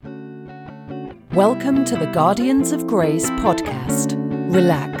Welcome to the Guardians of Grace podcast.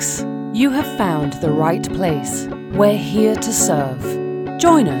 Relax. You have found the right place. We're here to serve.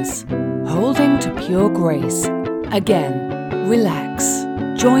 Join us, holding to pure grace. Again, relax.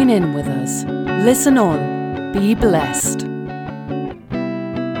 Join in with us. Listen on. Be blessed.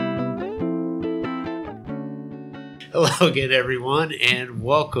 Hello again, everyone, and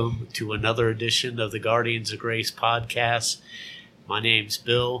welcome to another edition of the Guardians of Grace podcast. My name's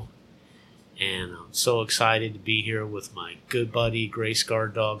Bill, and I'm so excited to be here with my good buddy, Grace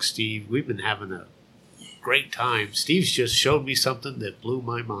Guard Dog, Steve. We've been having a great time. Steve's just showed me something that blew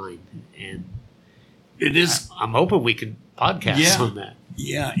my mind, and it is. I'm hoping we can podcast on that.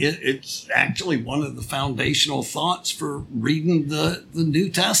 Yeah, it's actually one of the foundational thoughts for reading the New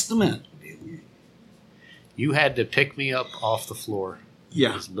Testament. You had to pick me up off the floor.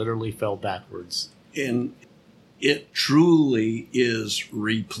 Yeah. I just literally fell backwards. And it truly is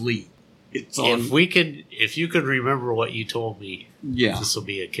replete. It's on. If you could remember what you told me, yeah, this will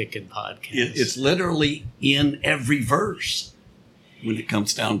be a kicking podcast. It's literally in every verse when it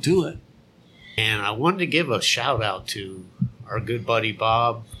comes down to it. And I wanted to give a shout out to our good buddy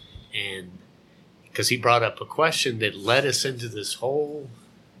Bob, and because he brought up a question that led us into this whole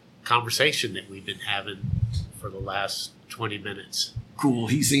conversation that we've been having for the last 20 minutes. Cool.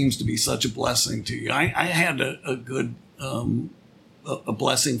 He seems to be such a blessing to you. I had a good a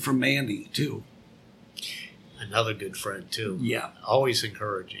blessing from Mandy too. Another good friend too. Yeah. Always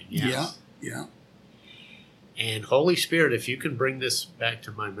encouraging. Yes. Yeah. And Holy Spirit, if you can bring this back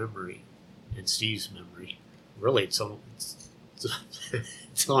to my memory and Steve's memory, really it's on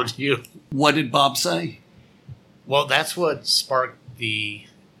you. What did Bob say? Well, that's what sparked because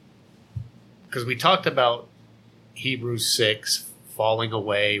we talked about Hebrews 6 falling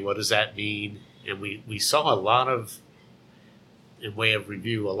away. What does that mean? And we saw a lot of, in way of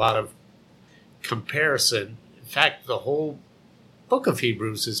review, a lot of comparison. In fact, the whole book of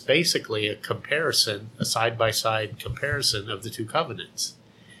Hebrews is basically a comparison, a side-by-side comparison of the two covenants.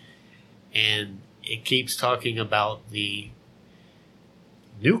 And it keeps talking about the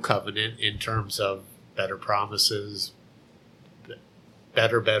new covenant in terms of better promises,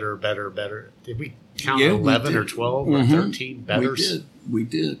 better. Did we count 11 or 12 or 13 betters? We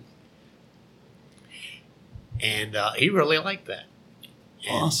did. And he really liked that.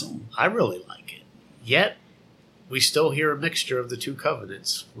 And awesome. I really like it. Yet, we still hear a mixture of the two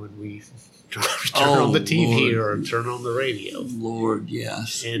covenants when we turn on the TV or turn on the radio. Lord,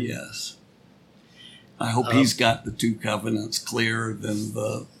 yes, yes. I hope he's got the two covenants clearer than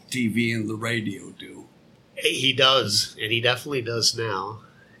the TV and the radio do. He does, and he definitely does now.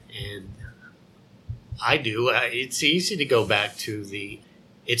 And I do. It's easy to go back to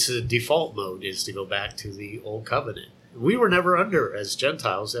it's the default mode is to go back to the old covenant. We were never as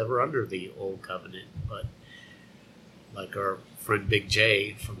Gentiles, ever under the old covenant. But like our friend Big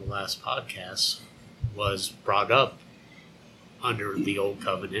J from the last podcast was brought up under the old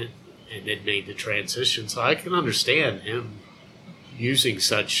covenant and then made the transition. So I can understand him using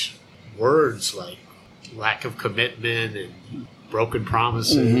such words like lack of commitment and broken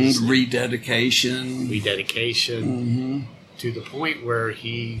promises, rededication, to the point where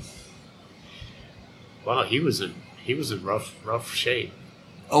he was in rough shape.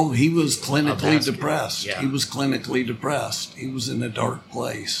 Oh, he was clinically depressed. Yeah. He was clinically depressed. He was in a dark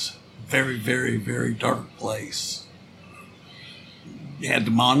place, very, very, very dark place. You had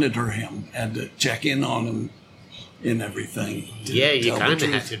to monitor him, had to check in on him and everything. Yeah, you kind of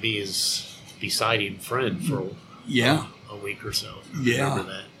had to be his beside him friend for a week or so. Yeah.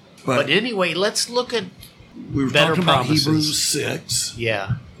 Remember that. But anyway, let's look at we were better talking promises. About Hebrews 6.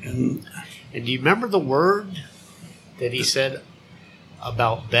 Yeah. And do you remember the word that he said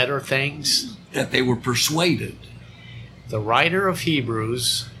about better things? That they were persuaded. The writer of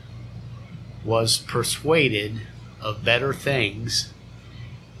Hebrews was persuaded of better things,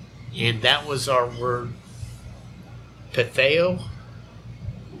 and that was our word, patheo.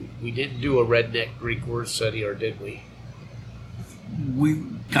 We didn't do a redneck Greek word study, or did we? We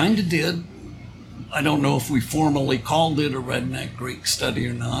kind of did. I don't know if we formally called it a redneck Greek study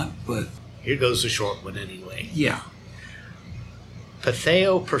or not, but here goes the short one anyway. Yeah.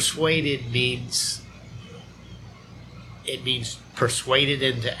 Patheo, persuaded, means persuaded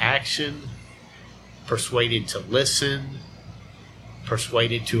into action, persuaded to listen,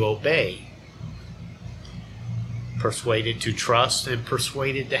 persuaded to obey, persuaded to trust, and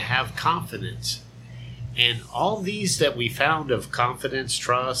persuaded to have confidence. And all these that we found of confidence,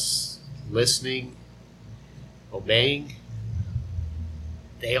 trust, listening, obeying,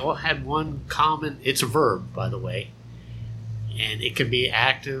 they all had one common, it's a verb, by the way, And it can be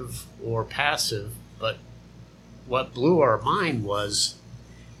active or passive, but what blew our mind was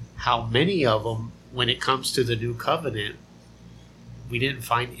how many of them, when it comes to the new covenant, we didn't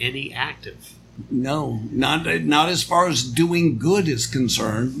find any active. No, not as far as doing good is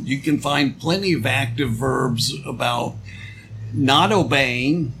concerned. You can find plenty of active verbs about not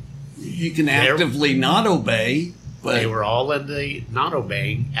obeying. You can actively not obey, but they were all in the not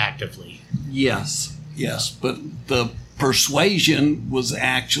obeying actively. Yes, but the persuasion was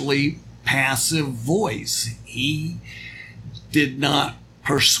actually passive voice. He did not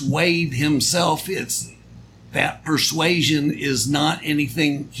persuade himself. That persuasion is not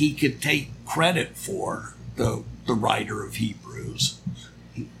anything he could take credit for, the writer of Hebrews.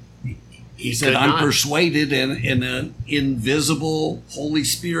 He said, I'm persuaded, in an invisible Holy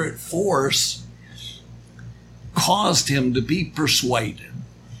Spirit force caused him to be persuaded.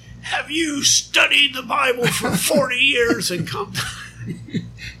 Have you studied the Bible for 40 years and come?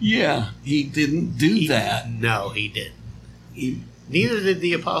 Yeah, he didn't do that. No, he didn't. Neither did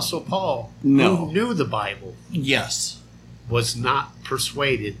the Apostle Paul, no. who knew the Bible. Yes. Was not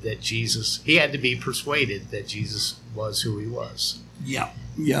persuaded that he had to be persuaded that Jesus was who he was. Yeah.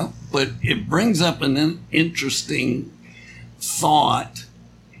 But it brings up an interesting thought,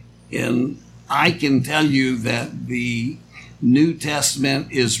 and I can tell you that the New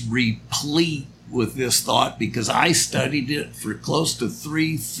Testament is replete with this thought because I studied it for close to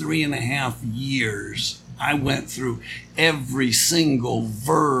 3.5 years. I went through every single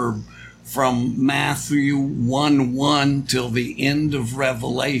verb from Matthew 1:1 till the end of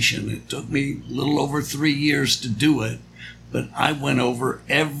Revelation. It took me a little over 3 years to do it, but I went over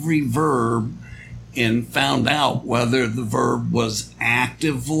every verb and found out whether the verb was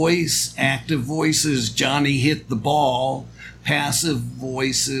active voice. Active voice is Johnny hit the ball. Passive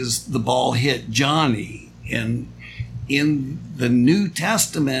voice is the ball hit Johnny. And in the New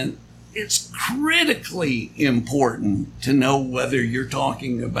Testament, it's critically important to know whether you're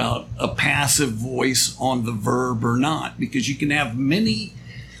talking about a passive voice on the verb or not, because you can have many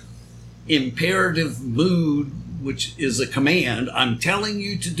imperative mood, which is a command. I'm telling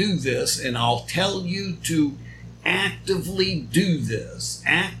you to do this, and I'll tell you to actively do this,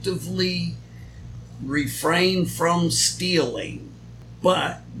 actively refrain from stealing.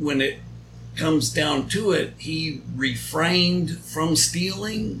 But when it comes down to it, he refrained from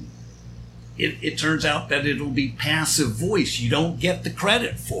stealing. It turns out that it'll be passive voice. You don't get the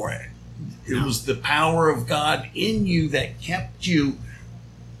credit for it. It was the power of God in you that kept you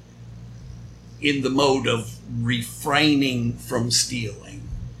in the mode of refraining from stealing,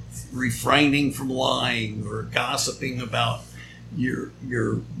 refraining from lying or gossiping about your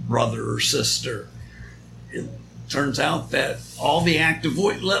brother or sister. It turns out that all the active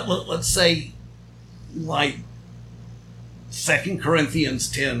voice, let's say like 2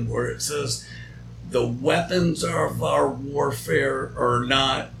 Corinthians 10, where it says, the weapons of our warfare are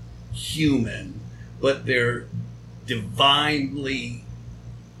not human, but they're divinely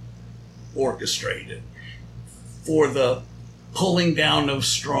orchestrated for the pulling down of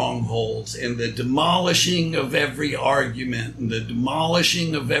strongholds and the demolishing of every argument and the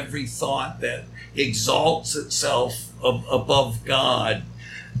demolishing of every thought that exalts itself above God.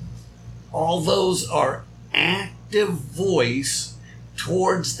 All those are active voice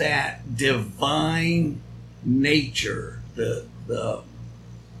towards that divine nature. The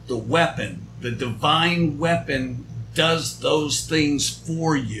weapon, the divine weapon does those things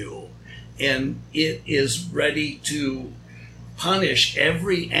for you, and it is ready to punish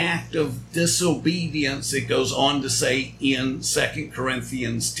every act of disobedience. It goes on to say in 2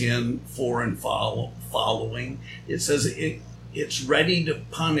 Corinthians 10:4 and following, it says it's ready to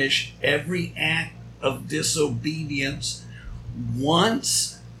punish every act of disobedience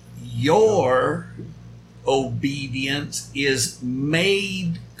once your obedience is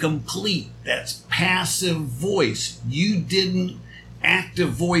made complete. That's passive voice. You didn't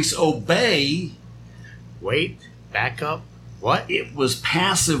active voice obey. Wait, back up. What? It was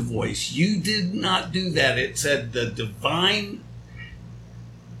passive voice. You did not do that. It said the divine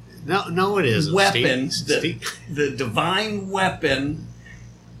No, it isn't. weapon, Steve. the divine weapon,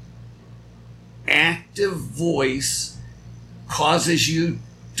 active voice, causes you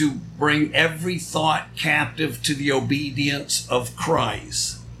to bring every thought captive to the obedience of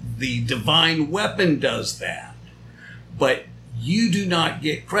Christ. The divine weapon does that. But you do not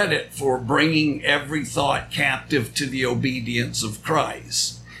get credit for bringing every thought captive to the obedience of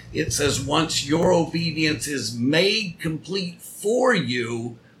Christ. It says once your obedience is made complete for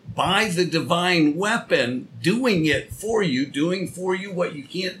you by the divine weapon, doing for you what you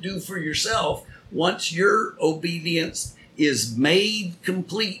can't do for yourself, once your obedience is made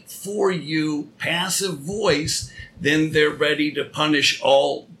complete for you, passive voice, then they're ready to punish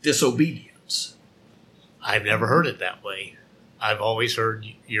all disobedience. I've never heard it that way. I've always heard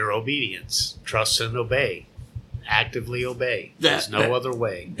your obedience, trust and obey, actively obey. There's no other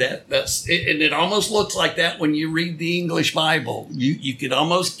way. That's it, and it almost looks like that when you read the English Bible. You could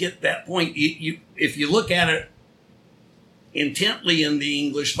almost get that point. If you look at it intently in the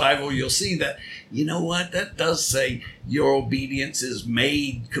English Bible, you'll see that, you know what, that does say your obedience is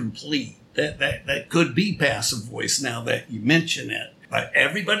made complete. That could be passive voice now that you mention it. But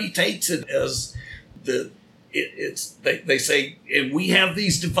everybody takes it as they say, and we have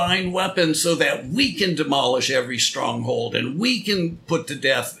these divine weapons so that we can demolish every stronghold and we can put to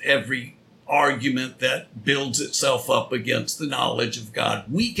death every argument that builds itself up against the knowledge of God.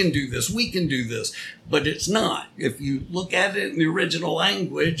 We can do this. We can do this. But it's not. If you look at it in the original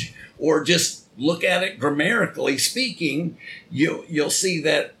language or just look at it grammatically speaking, you'll see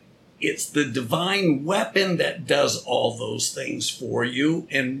that it's the divine weapon that does all those things for you.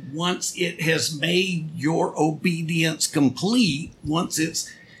 And once it has made your obedience complete, once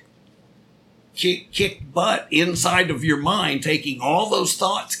it's kicked butt inside of your mind, taking all those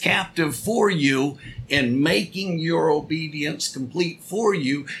thoughts captive for you and making your obedience complete for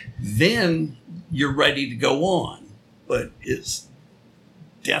you, then you're ready to go on. But it's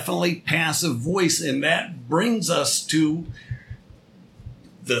definitely passive voice. And that brings us to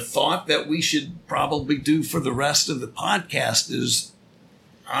the thought that we should probably do for the rest of the podcast is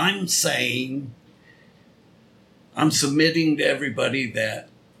I'm submitting to everybody that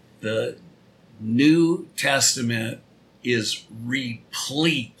the New Testament is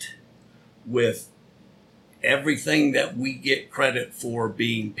replete with everything that we get credit for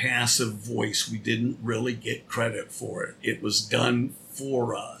being passive voice. We didn't really get credit for it. It was done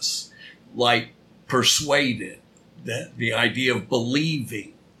for us. Like persuaded, that the idea of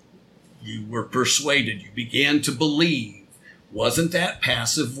believing. You were persuaded. You began to believe. Wasn't that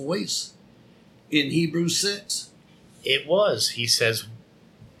passive voice in Hebrews 6? It was. He says,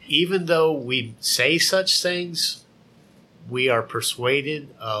 even though we say such things, we are persuaded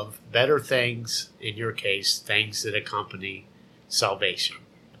of better things, in your case, things that accompany salvation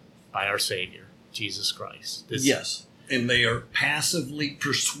by our Savior, Jesus Christ. Yes, and they are passively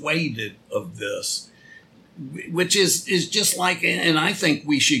persuaded of this, which is just like, and I think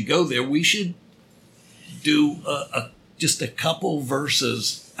we should go there. We should do just a couple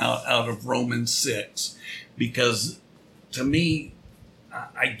verses out of Romans 6, because to me,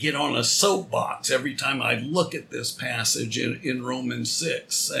 I get on a soapbox every time I look at this passage in Romans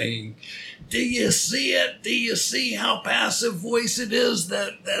 6 saying, do you see it? Do you see how passive voice it is?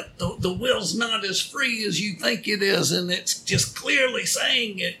 That the will's not as free as you think it is. And it's just clearly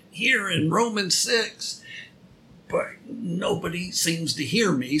saying it here in Romans 6. But nobody seems to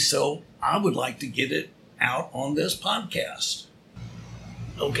hear me, so I would like to get it out on this podcast.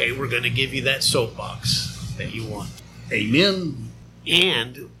 Okay, we're going to give you that soapbox that you want. Amen.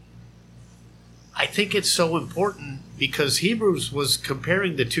 And I think it's so important because Hebrews was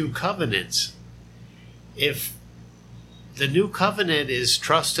comparing the two covenants. If the new covenant is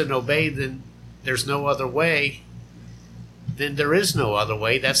trust and obey, then there's no other way. Then there is no other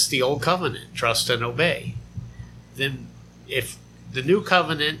way. That's the old covenant, trust and obey. Then if the new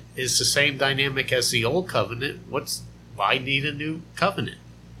covenant is the same dynamic as the old covenant, why need a new covenant?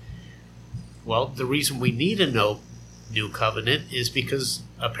 Well, the reason we need a new covenant is because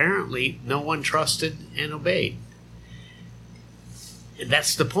apparently no one trusted and obeyed. And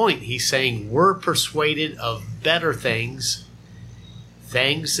that's the point. He's saying we're persuaded of better things,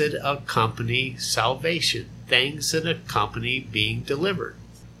 things that accompany salvation, things that accompany being delivered.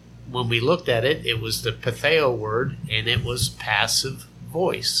 When we looked at it, it was the patheo word, and it was passive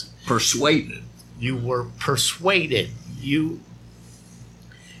voice. Persuaded. You were persuaded. You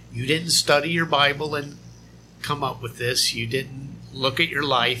didn't study your Bible and come up with this. You didn't look at your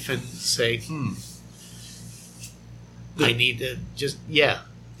life and say, I need to just,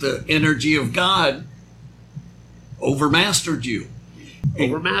 The energy of God overmastered you.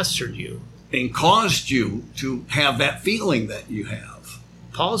 Overmastered you. And caused you to have that feeling that you have.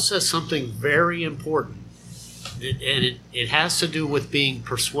 Paul says something very important, and it has to do with being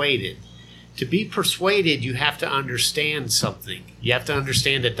persuaded. To be persuaded, you have to understand something. You have to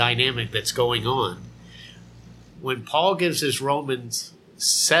understand the dynamic that's going on. When Paul gives his Romans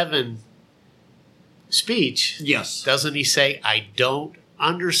 7 speech, yes, doesn't he say, I don't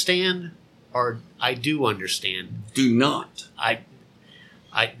understand, or I do understand? Do not.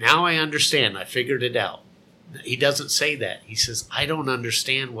 Now I understand. I figured it out. He doesn't say that. He says, I don't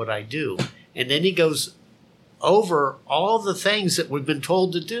understand what I do. And then he goes over all the things that we've been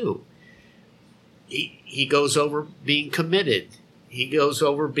told to do. He goes over being committed. He goes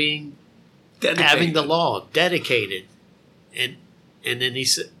over being having the law, dedicated. And then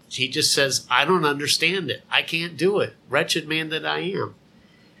he just says, I don't understand it. I can't do it. Wretched man that I am.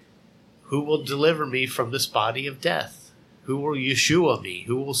 Who will deliver me from this body of death? Who will Yeshua me?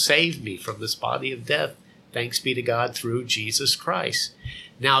 Who will save me from this body of death? Thanks be to God through Jesus Christ.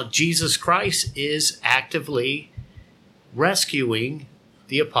 Now, Jesus Christ is actively rescuing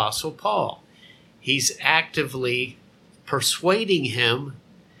the Apostle Paul. He's actively persuading him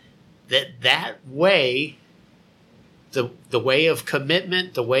that way, the way of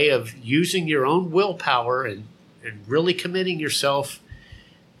commitment, the way of using your own willpower and really committing yourself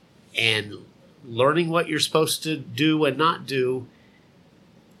and learning what you're supposed to do and not do,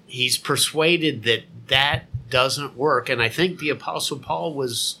 he's persuaded that doesn't work. And I think the Apostle Paul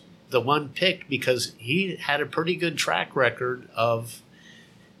was the one picked because he had a pretty good track record of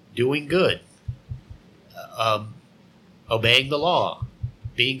doing good, obeying the law,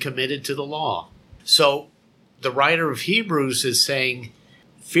 being committed to the law. So the writer of Hebrews is saying,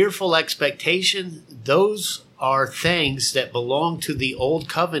 fearful expectation, those are things that belong to the old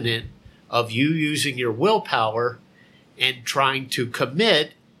covenant of you using your willpower and trying to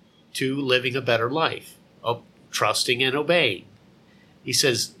commit to living a better life, of trusting and obeying. He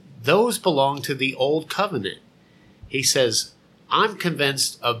says, those belong to the old covenant. He says, I'm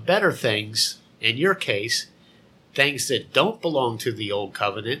convinced of better things, in your case, things that don't belong to the old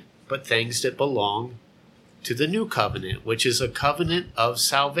covenant, but things that belong to the new covenant, which is a covenant of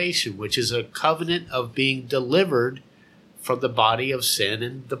salvation, which is a covenant of being delivered from the body of sin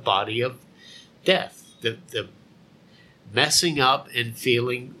and the body of death, the messing up and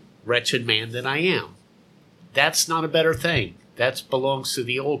feeling wretched man that I am. That's not a better thing. That belongs to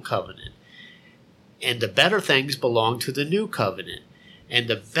the old covenant. And the better things belong to the new covenant. And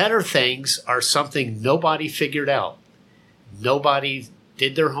the better things are something nobody figured out. Nobody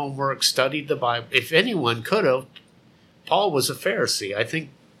did their homework, studied the Bible. If anyone could have, Paul was a Pharisee. I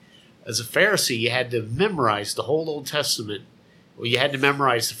think as a Pharisee, you had to memorize the whole Old Testament. Well, you had to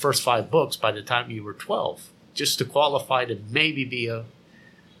memorize the first 5 books by the time you were 12, just to qualify to maybe be a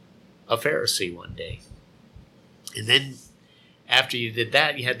Pharisee one day. And then after you did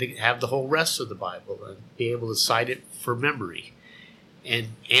that, you had to have the whole rest of the Bible and be able to cite it for memory and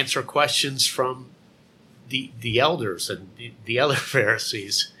answer questions from the elders and the other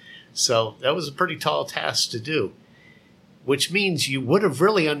Pharisees. So that was a pretty tall task to do, which means you would have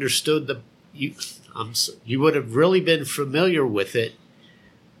really understood you would have really been familiar with it,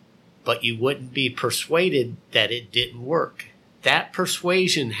 but you wouldn't be persuaded that it didn't work. That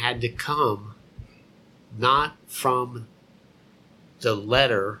persuasion had to come not from the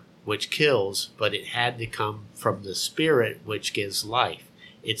letter, which kills, but it had to come from the Spirit, which gives life.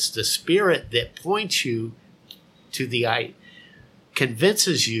 It's the Spirit that points you to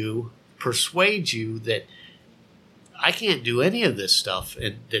convinces you, persuades you that I can't do any of this stuff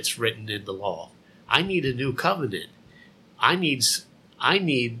that's written in the law. I need a new covenant. I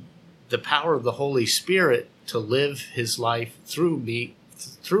need the power of the Holy Spirit to live his life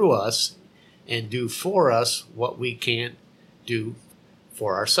through us, and do for us what we can't do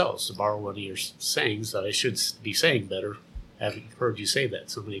for ourselves. To borrow one of your sayings that I should be saying better, having heard you say that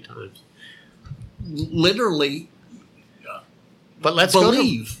so many times. Literally, but let's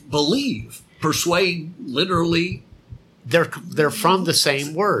believe, persuade. Literally, they're from the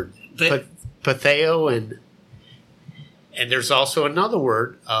same word, patheo, and there's also another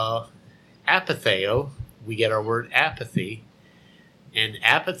word, apatheo. We get our word apathy, and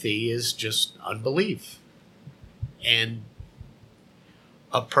apathy is just unbelief. And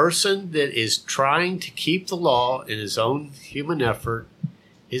a person that is trying to keep the law in his own human effort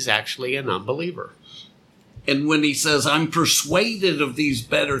is actually an unbeliever. And when he says, I'm persuaded of these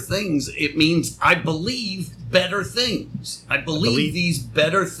better things, it means I believe better things. I believe these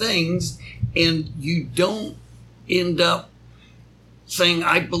better things, and you don't end up saying,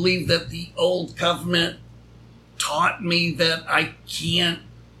 I believe that the old covenant taught me that I can't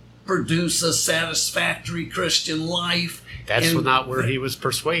produce a satisfactory Christian life. That's not where he was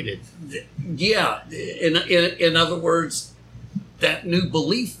persuaded. Yeah. In other words, that new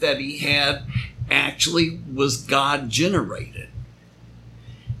belief that he had actually was God generated.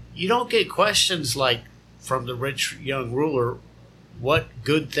 You don't get questions like from the rich young ruler, what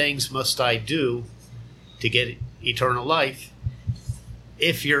good things must I do to get eternal life,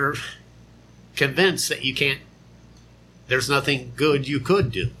 if you're convinced that you can't, there's nothing good you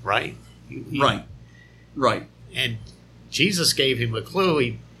could do, right? Right. And Jesus gave him a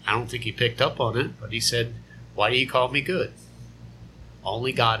clue. I don't think he picked up on it, but he said, Why do you call me good?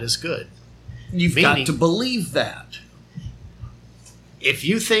 Only God is good. You've got to believe that. If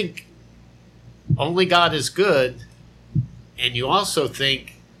you think only God is good, and you also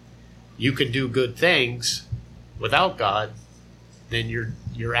think you can do good things without God, then you're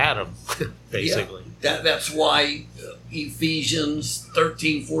Adam, basically. Yeah, that's why Ephesians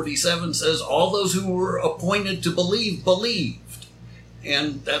 13:47 says, all those who were appointed to believe, believed.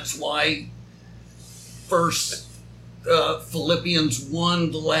 And that's why Philippians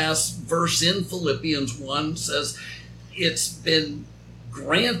 1, the last verse in Philippians 1 says, it's been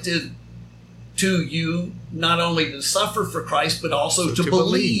granted to you not only to suffer for Christ, but also to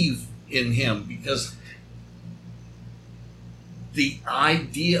believe in him. Because the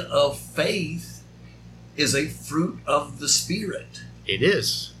idea of faith is a fruit of the Spirit. It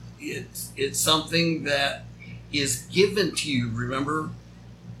is. It's something that is given to you. Remember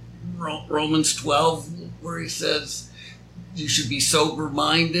Romans 12, where he says you should be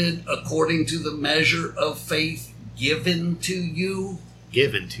sober-minded according to the measure of faith given to you.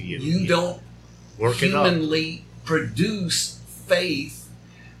 Given to you. You don't humanly produce faith.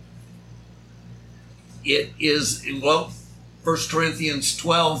 It is, 1 Corinthians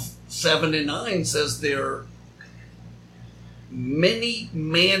 12:7-9 says there are many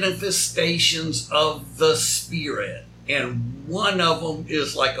manifestations of the Spirit. And one of them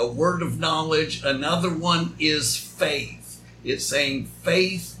is like a word of knowledge. Another one is faith. It's saying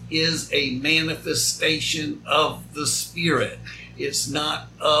faith is a manifestation of the Spirit. It's not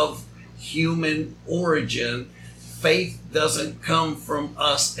of human origin. Faith doesn't come from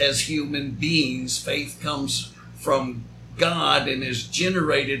us as human beings. Faith comes from God and is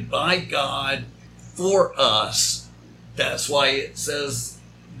generated by God for us. That's why it says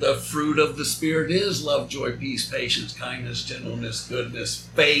the fruit of the Spirit is love, joy, peace, patience, kindness, gentleness, goodness,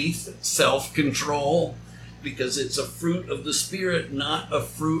 faith, self-control, because it's a fruit of the Spirit, not a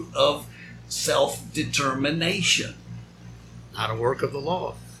fruit of self-determination. Not a work of the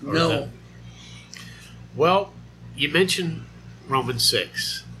law. No. Well, you mentioned Romans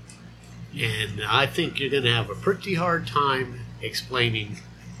 6, and I think you're going to have a pretty hard time explaining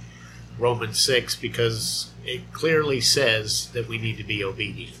Romans 6 because it clearly says that we need to be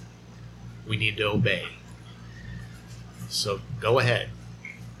obedient. We need to obey. So go ahead.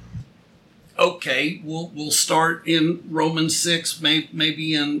 Okay, we'll start in Romans 6,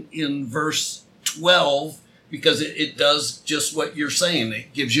 maybe in verse 12, because it does just what you're saying.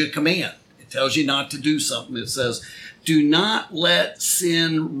 It gives you a command. It tells you not to do something. It says, do not let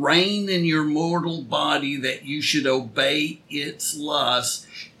sin reign in your mortal body that you should obey its lusts,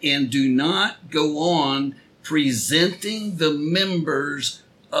 and do not go on presenting the members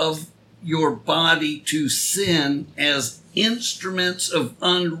of your body to sin as instruments of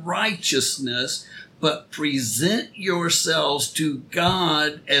unrighteousness, but present yourselves to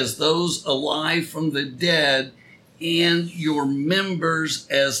God as those alive from the dead, and your members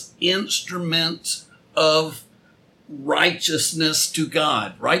as instruments of righteousness to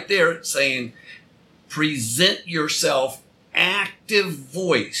God. Right there it's saying, present yourself, active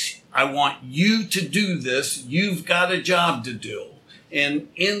voice. I want you to do this. You've got a job to do. And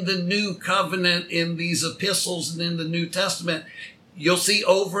in the New Covenant, in these epistles and in the New Testament, you'll see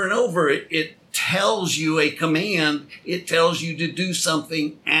over and over, it tells you a command. It tells you to do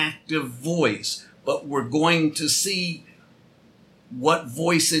something, active voice. But we're going to see what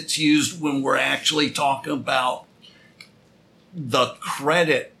voice it's used when we're actually talking about the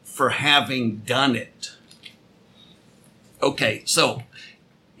credit for having done it. Okay, so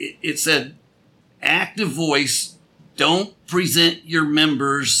it said, active voice, don't present your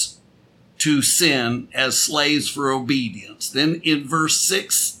members to sin as slaves for obedience. Then in verse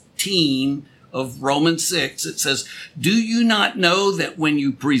 16 of Romans 6, it says, do you not know that when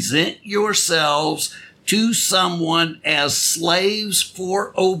you present yourselves to someone as slaves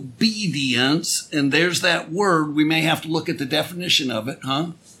for obedience, and there's that word, we may have to look at the definition of it,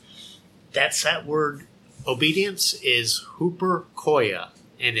 huh? That's that word. Obedience is huperkoia,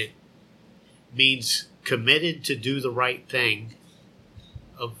 and it means committed to do the right thing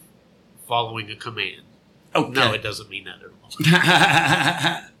of following a command. Okay. No, it doesn't mean that at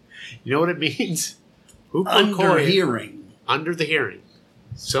all. You know what it means? Under hearing. Under the hearing.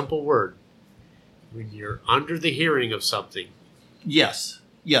 Simple word. When you're under the hearing of something. Yes.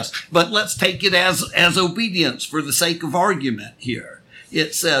 But let's take it as obedience for the sake of argument here.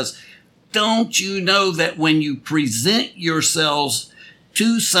 It says, don't you know that when you present yourselves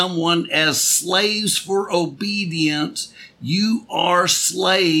to someone as slaves for obedience, you are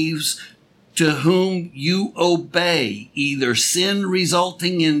slaves to whom you obey, either sin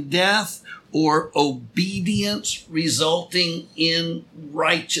resulting in death or obedience resulting in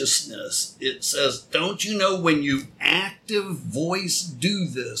righteousness. It says, don't you know when you active voice do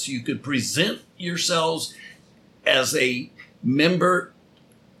this, you could present yourselves as a member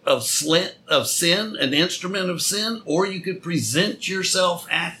of sin, an instrument of sin, or you could present yourself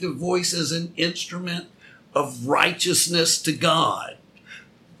active voice as an instrument of righteousness to God.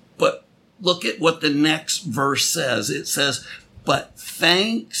 But look at what the next verse says. It says, but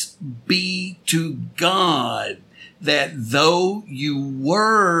thanks be to God that though you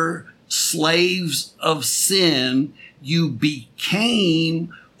were slaves of sin, you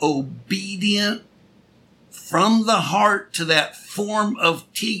became obedient from the heart to that form of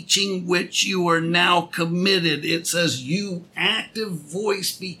teaching which you are now committed. It says you, active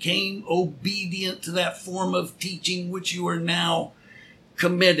voice, became obedient to that form of teaching which you are now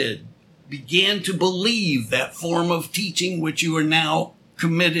committed. Began to believe that form of teaching which you are now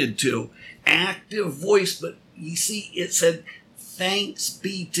committed to. Active voice, but you see, it said, thanks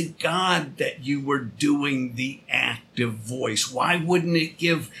be to God that you were doing the active voice. Why wouldn't it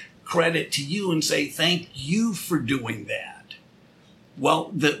give credit to you and say, thank you for doing that?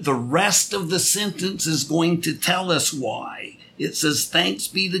 Well, the rest of the sentence is going to tell us why. It says, thanks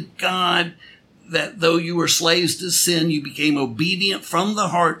be to God that though you were slaves to sin, you became obedient from the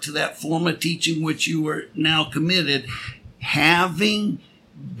heart to that form of teaching which you are now committed, having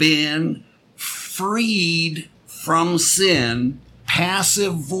been freed from sin.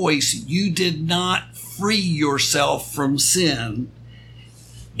 Passive voice, you did not free yourself from sin,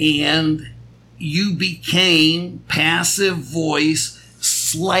 and you became, passive voice,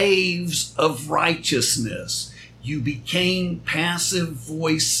 slaves of righteousness. You became, passive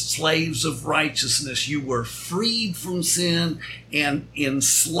voice, slaves of righteousness. You were freed from sin and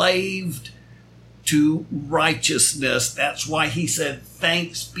enslaved to righteousness. That's why he said,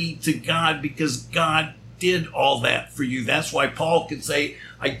 thanks be to God, because God did all that for you. That's why Paul could say,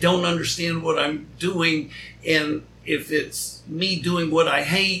 I don't understand what I'm doing, and if it's me doing what I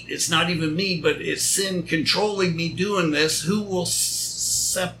hate, it's not even me, but it's sin controlling me doing this. Who will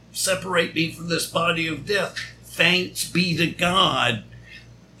separate me from this body of death? Thanks be to God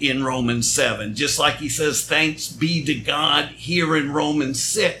in Romans 7. Just like he says, thanks be to God here in Romans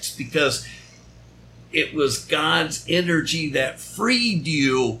 6, because it was God's energy that freed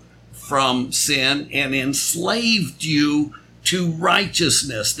you from sin and enslaved you to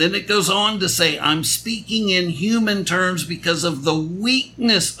righteousness. Then it goes on to say, I'm speaking in human terms because of the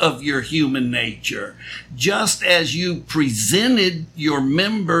weakness of your human nature. Just as you presented your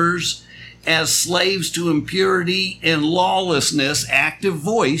members as slaves to impurity and lawlessness, active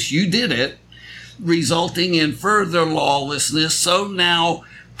voice, you did it, resulting in further lawlessness, so now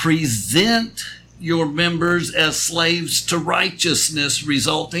present your members as slaves to righteousness,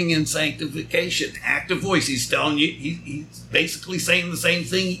 resulting in sanctification. Active voice. He's telling you, he's basically saying the same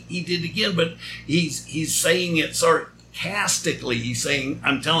thing he did again, but he's saying it sarcastically. He's saying,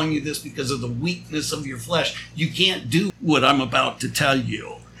 I'm telling you this because of the weakness of your flesh. You can't do what I'm about to tell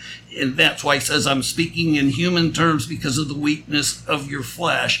you. And that's why he says, I'm speaking in human terms because of the weakness of your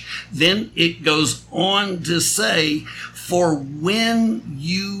flesh. Then it goes on to say, for when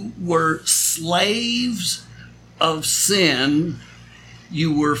you were slaves of sin,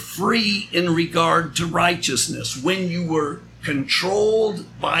 you were free in regard to righteousness. When you were controlled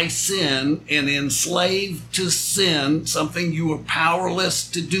by sin and enslaved to sin, something you were powerless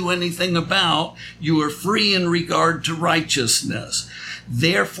to do anything about, you were free in regard to righteousness.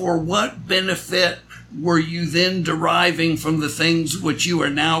 Therefore, what benefit were you then deriving from the things which you are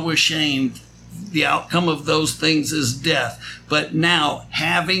now ashamed? The outcome of those things is death. But now,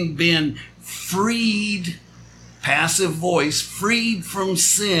 having been freed, passive voice, freed from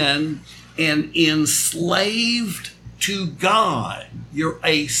sin and enslaved to God, you're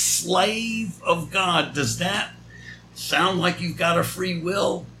a slave of God. Does that sound like you've got a free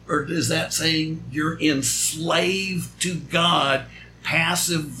will? Or is that saying you're enslaved to God?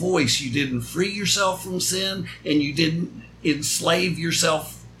 Passive voice. You didn't free yourself from sin and you didn't enslave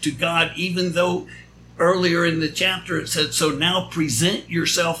yourself to God, even though earlier in the chapter it said, so now present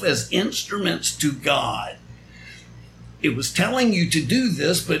yourself as instruments to God. It was telling you to do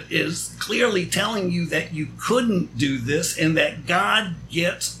this, but is clearly telling you that you couldn't do this and that God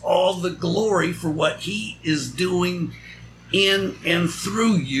gets all the glory for what he is doing in and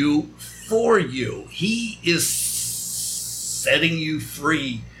through you, for you. He is setting you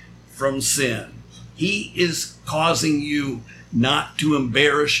free from sin. He is causing you not to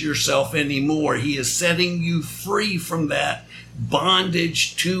embarrass yourself anymore. He is setting you free from that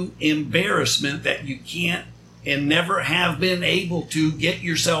bondage to embarrassment that you can't and never have been able to get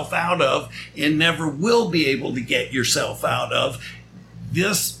yourself out of, and never will be able to get yourself out of.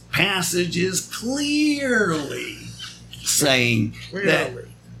 This passage is clearly saying that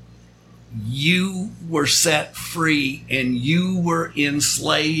you were set free and you were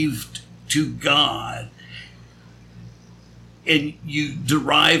enslaved to God, and you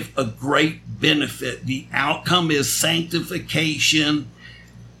derive a great benefit. The outcome is sanctification,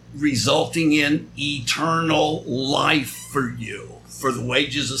 resulting in eternal life for you. For the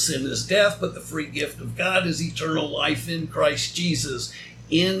wages of sin is death, but the free gift of God is eternal life in Christ Jesus.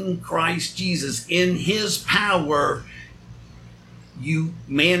 In Christ Jesus, in his power, you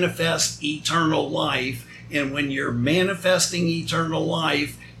manifest eternal life. And when you're manifesting eternal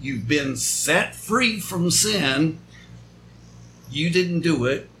life, you've been set free from sin. You didn't do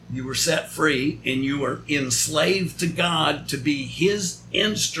it. You were set free, and you were enslaved to God to be his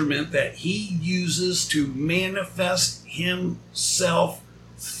instrument that he uses to manifest himself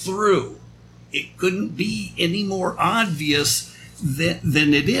through. It couldn't be any more obvious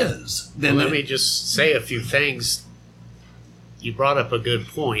than it is. Let me just say a few things. You brought up a good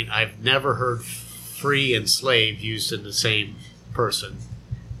point. I've never heard free and slave used in the same person.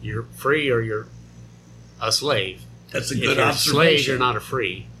 You're free or you're a slave. That's a good observation. If you're a slave, you're not a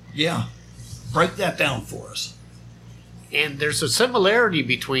free. Yeah. Break that down for us. And there's a similarity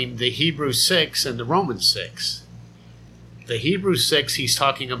between the Hebrew 6 and the Roman 6. The Hebrew 6, he's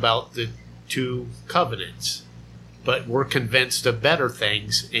talking about the two covenants, but we're convinced of better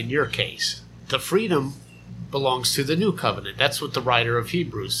things in your case. The freedom belongs to the new covenant. That's what the writer of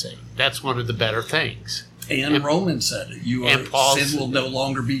Hebrews said. That's one of the better things. And Romans said it. Sin will no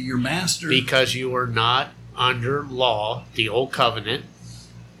longer be your master. Because you are not under law, the old covenant,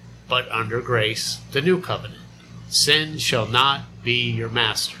 but under grace, the new covenant. Sin shall not be your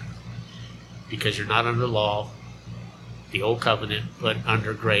master, because you're not under law, the old covenant, but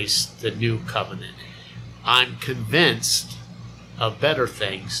under grace, the new covenant. I'm convinced of better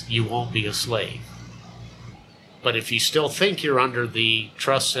things, you won't be a slave. But if you still think you're under the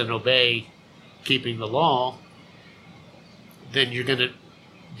trust and obey, keeping the law, then you're going to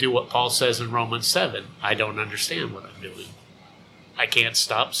do what Paul says in Romans 7. I don't understand what I'm doing. I can't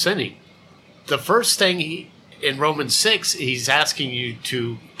stop sinning. The first thing in Romans 6, he's asking you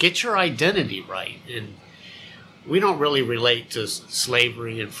to get your identity right. And we don't really relate to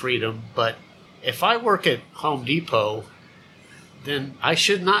slavery and freedom, but if I work at Home Depot, then I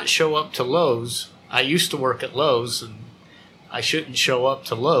should not show up to Lowe's. I used to work at Lowe's, and I shouldn't show up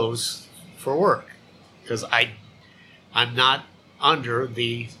to Lowe's for work because I'm not under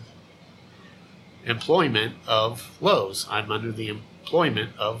the employment of Lowe's. I'm under the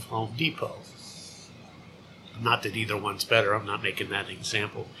employment of Home Depot. Not that either one's better. I'm not making that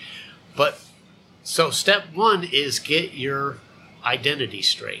example. But so step one is get your identity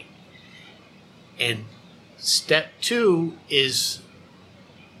straight. And step two is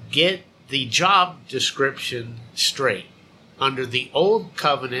get the job description straight. Under the old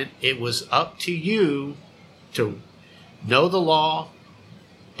covenant, it was up to you to know the law,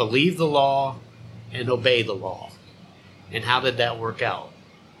 believe the law, and obey the law. And how did that work out?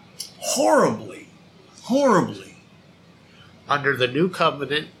 Horribly. Under the new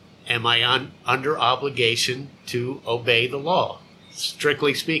covenant, am I under obligation to obey the law?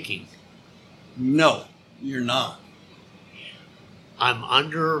 Strictly speaking. No, you're not. I'm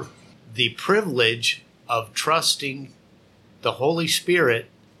under the privilege of trusting the Holy Spirit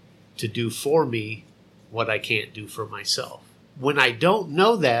to do for me what I can't do for myself. When I don't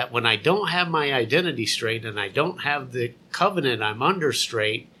know that, when I don't have my identity straight and I don't have the covenant I'm under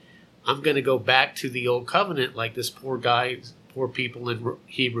straight, I'm going to go back to the old covenant like this poor people in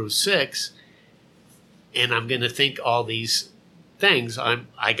Hebrews 6, and I'm going to think all these things.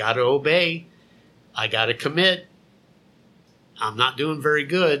 I got to obey. I got to commit. I'm not doing very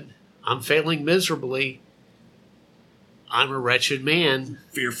good. I'm failing miserably. I'm a wretched man.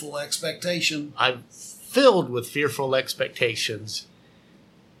 Fearful expectation. I'm filled with fearful expectations,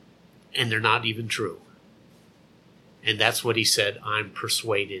 and they're not even true. And that's what he said, I'm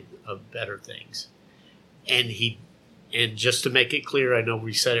persuaded of better things. And just to make it clear, I know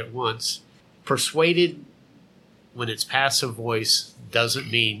we said it once, persuaded, when it's passive voice, doesn't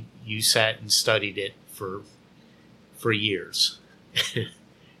mean you sat and studied it for years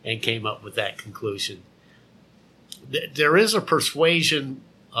and came up with that conclusion. There is a persuasion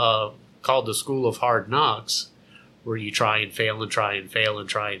called the School of Hard Knocks, where you try and fail and try and fail and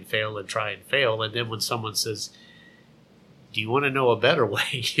try and fail and try and fail. And then when someone says, do you want to know a better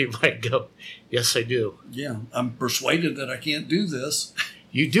way? You might go, yes, I do. Yeah, I'm persuaded that I can't do this.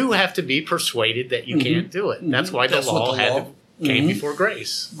 you do have to be persuaded that you can't do it. That's why the law came before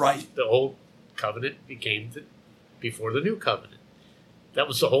grace. Right. The old covenant became before the new covenant. That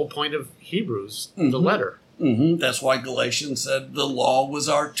was the whole point of Hebrews, the letter. That's why Galatians said the law was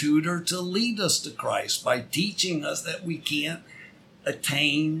our tutor to lead us to Christ by teaching us that we can't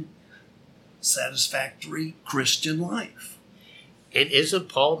attain satisfactory Christian life. And isn't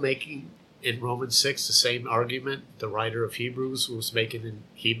Paul making in Romans 6 the same argument the writer of Hebrews was making in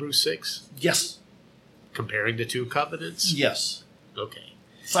Hebrews 6? Yes. Comparing the two covenants? Yes. Okay.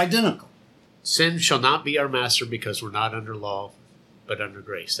 It's identical. Sin shall not be our master because we're not under law, but under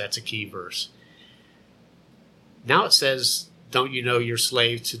grace. That's a key verse. Now it says, don't you know you're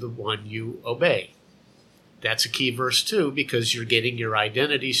slave to the one you obey? That's a key verse too, because you're getting your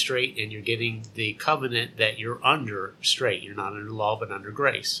identity straight and you're getting the covenant that you're under straight. You're not under law, but under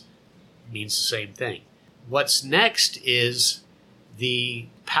grace. It means the same thing. What's next is the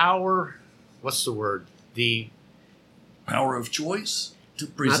power, what's the word? The power of choice to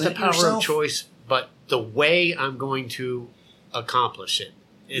present not the power yourself. of choice, but the way I'm going to accomplish it.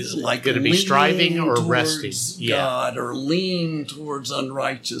 Is like going to be striving or resting. God, or lean towards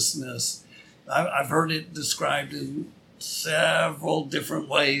unrighteousness. I've heard it described in several different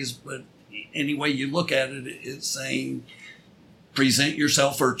ways, but any way you look at it, it's saying present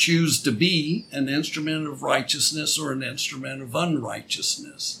yourself or choose to be an instrument of righteousness or an instrument of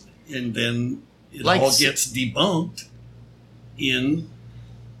unrighteousness. And then it all gets debunked in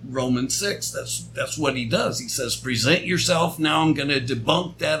Romans 6. That's what he does. He says, present yourself. Now I'm going to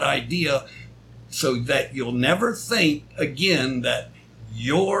debunk that idea so that you'll never think again that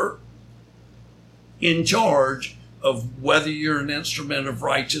you're in charge of whether you're an instrument of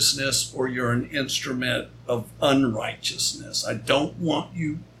righteousness or you're an instrument of unrighteousness. I don't want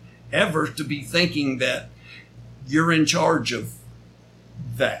you ever to be thinking that you're in charge of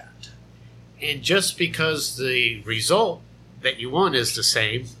that. And just because the result that you want is the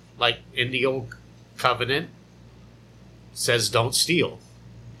same, like in the old covenant says don't steal.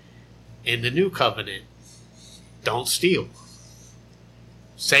 In the new covenant, don't steal.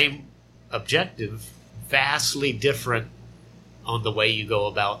 Same objective, vastly different on the way you go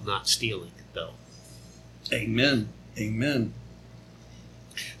about not stealing, though. Amen. Amen.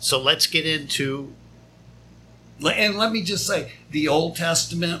 So let's get into... And let me just say, the Old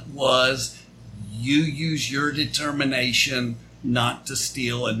Testament was you use your determination not to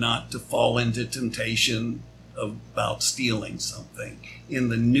steal and not to fall into temptation about stealing something. In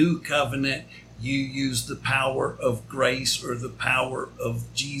the New Covenant, you use the power of grace or the power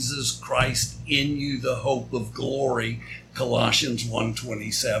of Jesus Christ in you, the hope of glory, Colossians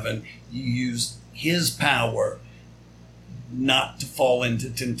 1:27. You use his power not to fall into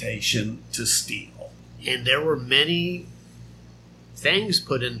temptation to steal. And there were many things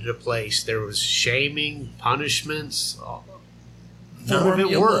put into place. There was shaming, punishments. None of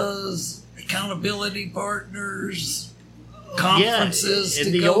it worked. Accountability partners, conferences.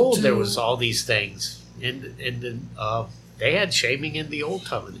 In the old, there was all these things. And they had shaming in the old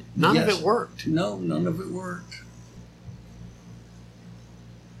covenant. None of it worked. No, none of it worked.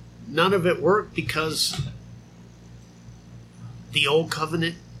 None of it worked because the old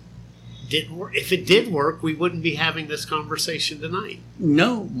covenant didn't work. If it did work, we wouldn't be having this conversation tonight.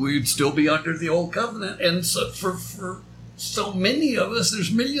 No, we'd still be under the old covenant. And so for so many of us,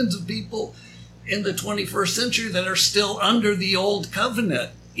 there's millions of people in the 21st century that are still under the old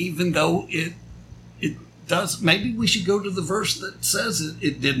covenant, even though it does. Maybe we should go to the verse that says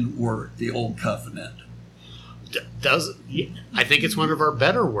it didn't work, the old covenant. I think it's one of our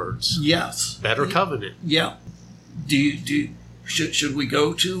better words. Yes. Better covenant. Yeah. Should we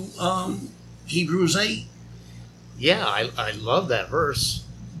go to Hebrews 8? Yeah, I love that verse.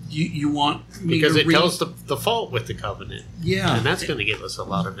 You want me because to it read? tells the fault with the covenant. Yeah. And that's going to give us a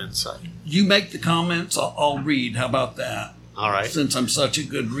lot of insight. You make the comments, I'll read. How about that? All right. Since I'm such a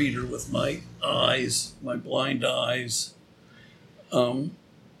good reader with my eyes, my blind eyes. Okay.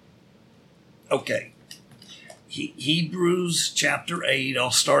 Hebrews chapter 8,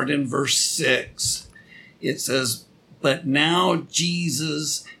 I'll start in verse 6. It says, but now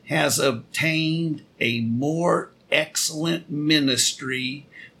Jesus has obtained a more excellent ministry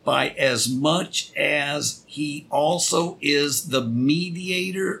by as much as he also is the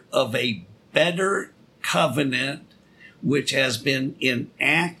mediator of a better covenant, which has been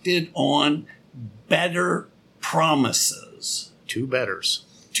enacted on better promises. Two betters.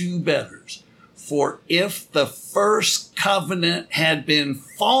 For if the first covenant had been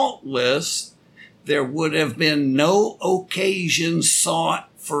faultless, there would have been no occasion sought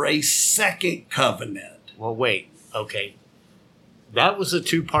for a second covenant. Well, wait. Okay. That was a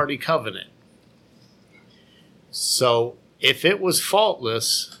two-party covenant. So if it was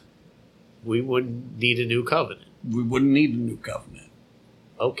faultless, we wouldn't need a new covenant. We wouldn't need a new covenant.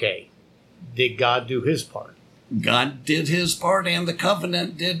 Okay. Did God do his part? God did his part, and the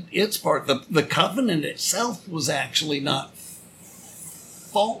covenant did its part. The covenant itself was actually not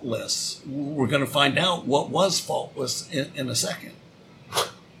faultless. We're going to find out what was faultless in a second.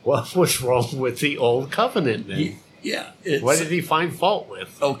 What was wrong with the old covenant then? Yeah. What did he find fault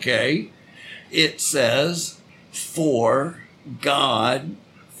with? Okay. It says, for God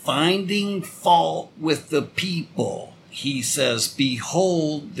finding fault with the people, he says,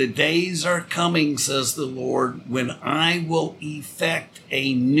 behold, the days are coming, says the Lord, when I will effect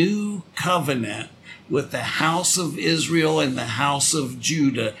a new covenant with the house of Israel and the house of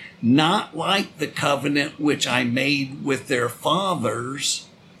Judah, not like the covenant which I made with their fathers.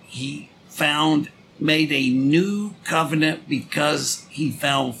 He made a new covenant because he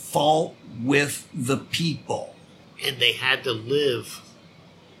found fault with the people. And they had to live.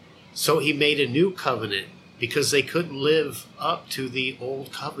 So he made a new covenant because they couldn't live up to the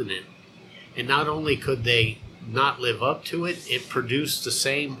old covenant. And not only could they not live up to it, it produced the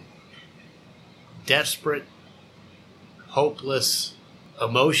same desperate, hopeless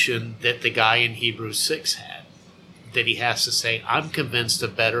emotion that the guy in Hebrews 6 had. That he has to say, I'm convinced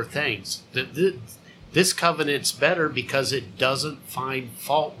of better things. This covenant's better because it doesn't find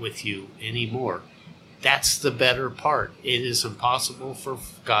fault with you anymore. That's the better part. It is impossible for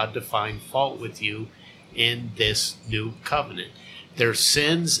God to find fault with you in this new covenant. Their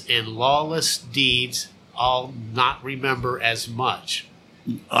sins and lawless deeds I'll not remember as much.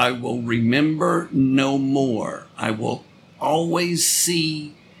 I will remember no more. I will always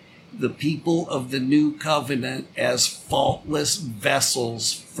see the people of the new covenant as faultless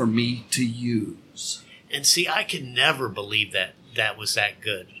vessels for me to use. And see, I can never believe that was that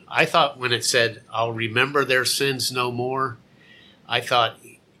good. I thought when it said, I'll remember their sins no more, I thought,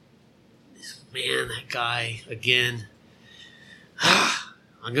 man, that guy, again,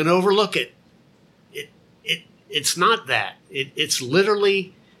 I'm going to overlook it. It's not that. It's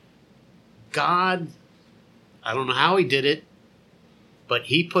literally God. I don't know how he did it, but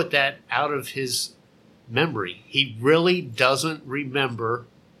he put that out of his memory. He really doesn't remember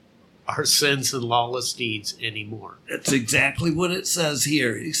our sins and lawless deeds anymore. That's exactly what it says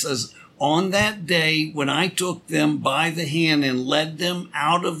here. He says, on that day when I took them by the hand and led them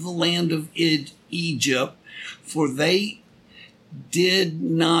out of the land of Egypt, for they did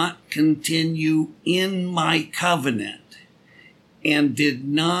not continue in my covenant, and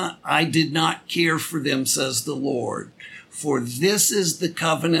I did not care for them, says the Lord. For this is the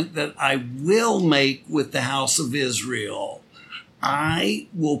covenant that I will make with the house of Israel. I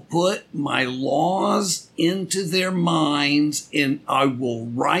will put my laws into their minds, and I will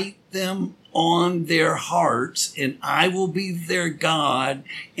write them on their hearts, and I will be their God,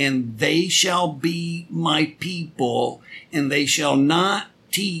 and they shall be my people, and they shall not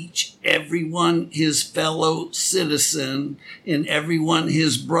teach everyone his fellow citizen and everyone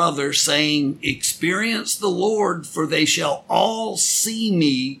his brother, saying, experience the Lord, for they shall all see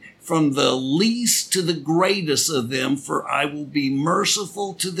me, from the least to the greatest of them, for I will be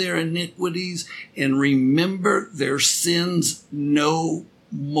merciful to their iniquities and remember their sins no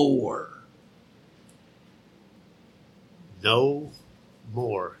more. No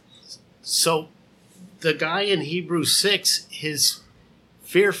more. So the guy in Hebrews 6, his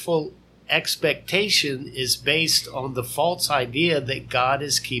fearful expectation is based on the false idea that God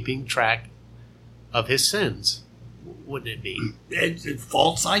is keeping track of his sins. Wouldn't it be? It's a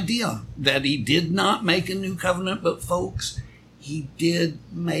false idea that he did not make a new covenant, but folks, he did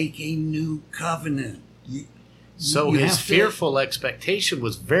make a new covenant. So his fearful expectation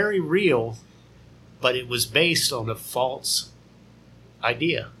was very real, but it was based on a false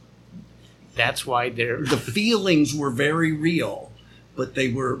idea. That's why the feelings were very real, but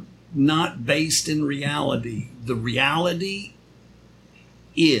they were not based in reality. The reality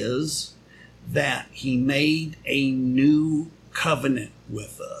is that he made a new covenant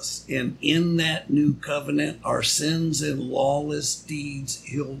with us. And in that new covenant, our sins and lawless deeds,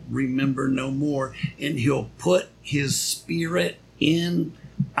 he'll remember no more. And he'll put his spirit in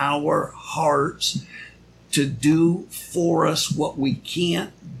our hearts to do for us what we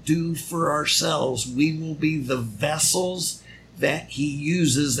can't do for ourselves. We will be the vessels that he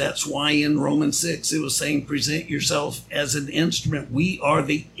uses. That's why in Romans 6 it was saying, present yourself as an instrument. We are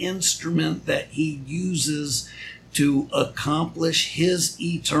the instrument that he uses to accomplish his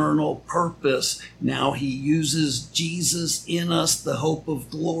eternal purpose. Now he uses Jesus in us, the hope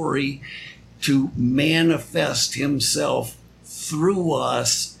of glory, to manifest himself through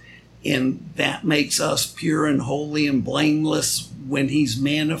us, and that makes us pure and holy and blameless when he's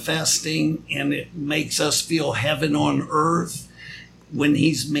manifesting, and it makes us feel heaven on earth when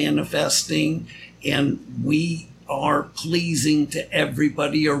he's manifesting, and we are pleasing to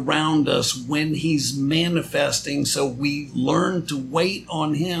everybody around us when he's manifesting. So we learn to wait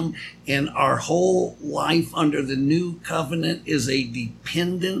on him, and our whole life under the new covenant is a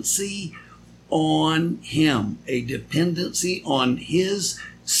dependency on him, a dependency on his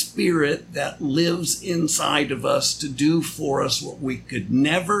Spirit that lives inside of us to do for us what we could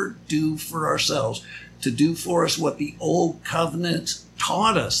never do for ourselves, to do for us what the old covenant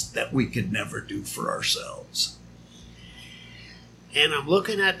taught us that we could never do for ourselves. And I'm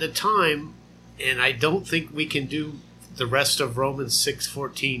looking at the time, and I don't think we can do the rest of Romans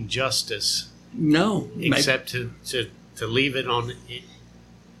 6:14 justice. No. Except to leave it on it.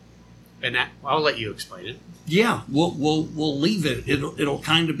 And I'll let you explain it. Yeah, we'll leave it. It'll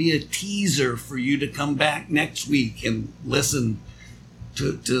kind of be a teaser for you to come back next week and listen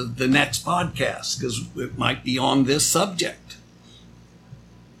to the next podcast, because it might be on this subject.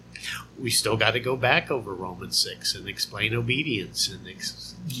 We still got to go back over Romans 6 and explain obedience and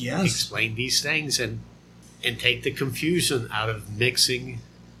explain these things and take the confusion out of mixing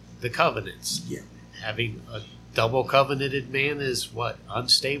the covenants. Yeah. Having a double covenanted man is what?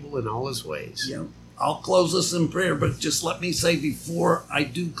 Unstable in all his ways. Yeah. I'll close us in prayer, but just let me say before I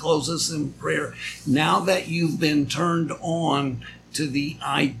do close us in prayer, now that you've been turned on to the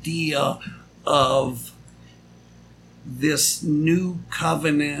idea of this new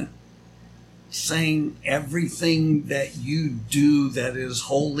covenant saying everything that you do that is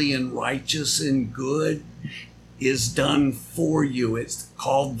holy and righteous and good is done for you. It's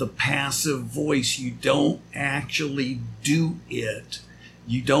called the passive voice. You don't actually do it.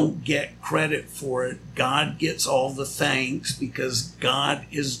 You don't get credit for it. God gets all the thanks because God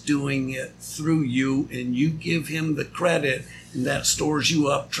is doing it through you, and you give him the credit, and that stores you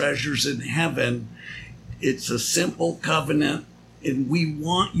up treasures in heaven. It's a simple covenant, and we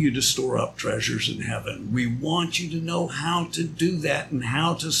want you to store up treasures in heaven. We want you to know how to do that and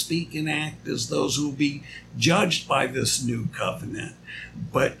how to speak and act as those who will be judged by this new covenant.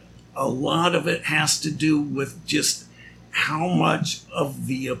 But a lot of it has to do with just how much of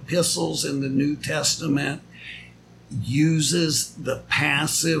the epistles in the New Testament uses the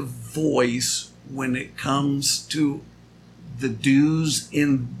passive voice when it comes to the do's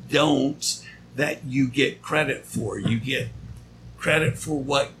and don'ts that you get credit for. You get credit for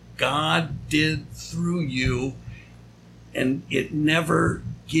what God did through you, and it never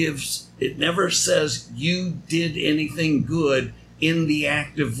says you did anything good in the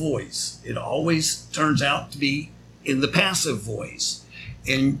active voice. It always turns out to be in the passive voice.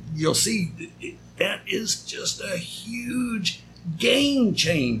 And you'll see that is just a huge game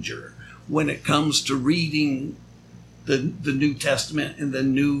changer when it comes to reading the New Testament and the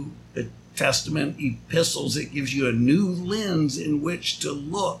New Testament epistles. It gives you a new lens in which to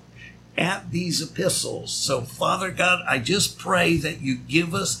look at these epistles. So, Father God, I just pray that you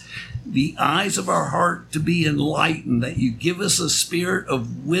give us the eyes of our heart to be enlightened, that you give us a spirit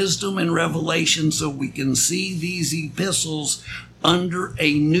of wisdom and revelation so we can see these epistles under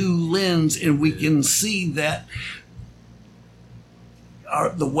a new lens, and we can see that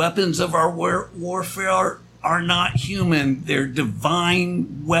the weapons of our warfare are not human. They're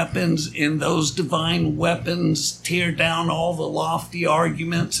divine weapons, and those divine weapons tear down all the lofty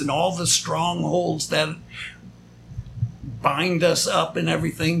arguments and all the strongholds that bind us up and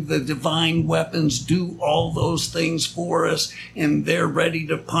everything. The divine weapons do all those things for us, and they're ready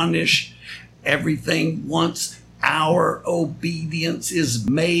to punish everything once our obedience is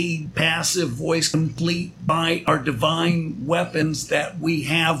made passive voice complete by our divine weapons that we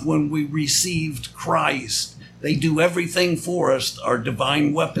have when we received Christ. They do everything for us, our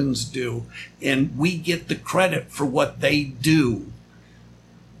divine weapons do, and we get the credit for what they do.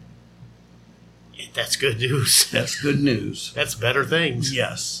 That's good news. That's good news. That's better things.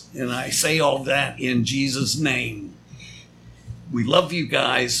 Yes, and I say all that in Jesus' name. We love you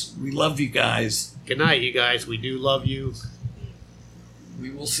guys. We love you guys. Good night, you guys. We do love you. We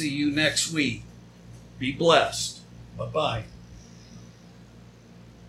will see you next week. Be blessed. Bye-bye.